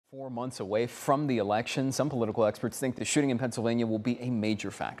4 months away from the election, some political experts think the shooting in Pennsylvania will be a major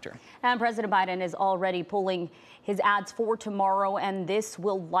factor. And President Biden is already pulling his ads for tomorrow, and this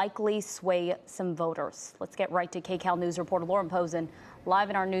will likely sway some voters. Let's get right to KCAL News reporter Lauren Pozen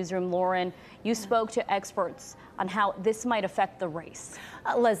live in our newsroom. Lauren, you spoke to experts on how this might affect the race.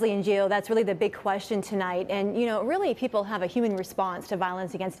 Leslie and Gio, that's really the big question tonight. And, really people have a human response to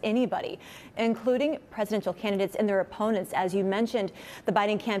violence against anybody, including presidential candidates and their opponents. As you mentioned, the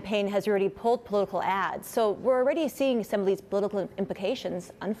Biden campaign has already pulled political ads. So we're already seeing some of these political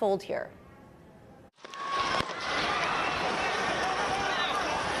implications unfold here.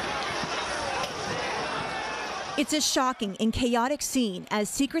 It's a shocking and chaotic scene as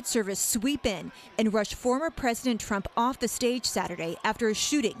Secret Service sweep in and rush former President Trump off the stage Saturday after a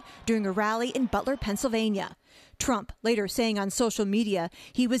shooting during a rally in Butler, Pennsylvania. Trump later saying on social media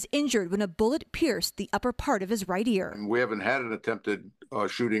he was injured when a bullet pierced the upper part of his right ear. We haven't had an attempted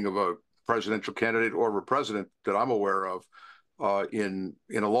shooting of a presidential candidate or of a president that I'm aware of in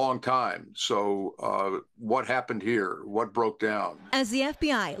a long time. So what happened here? What broke down? As the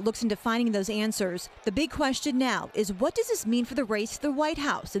FBI looks into finding those answers, the big question now is, what does this mean for the race to the White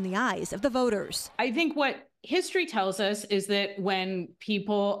House in the eyes of the voters? I think what history tells us is that when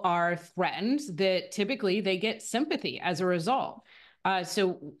people are threatened, that typically they get sympathy as a result.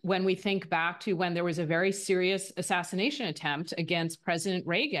 So when we think back to when there was a very serious assassination attempt against President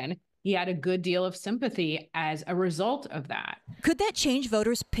Reagan, he had a good deal of sympathy as a result of that. Could that change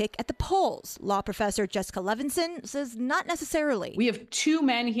voters' pick at the polls? Law professor Jessica Levinson says not necessarily. We have two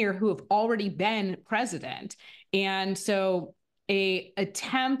men here who have already been president. And so a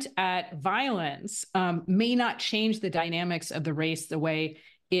attempt at violence may not change the dynamics of the race the way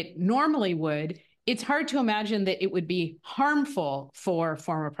it normally would. It's hard to imagine that it would be harmful for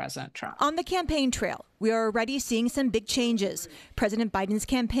former President Trump. On the campaign trail, we are already seeing some big changes. President Biden's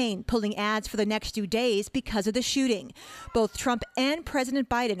campaign pulling ads for the next 2 days because of the shooting. Both Trump and President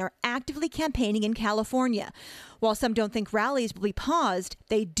Biden are actively campaigning in California. While some don't think rallies will be paused,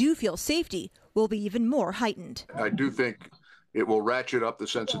 they do feel safety will be even more heightened. I do think it will ratchet up the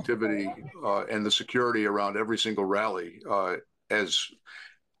sensitivity and the security around every single rally, as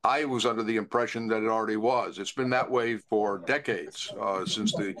I was under the impression that it already was. It's been that way for decades,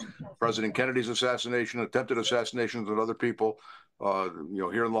 since the President Kennedy's assassination, attempted assassinations of other people,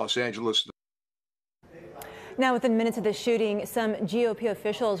 here in Los Angeles. Now, within minutes of the shooting, some GOP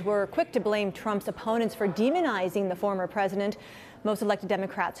officials were quick to blame Trump's opponents for demonizing the former president. Most elected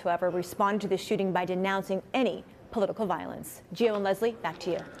Democrats, however, responded to the shooting by denouncing any political violence. Gio and Leslie, back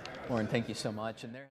to you. Lauren, thank you so much.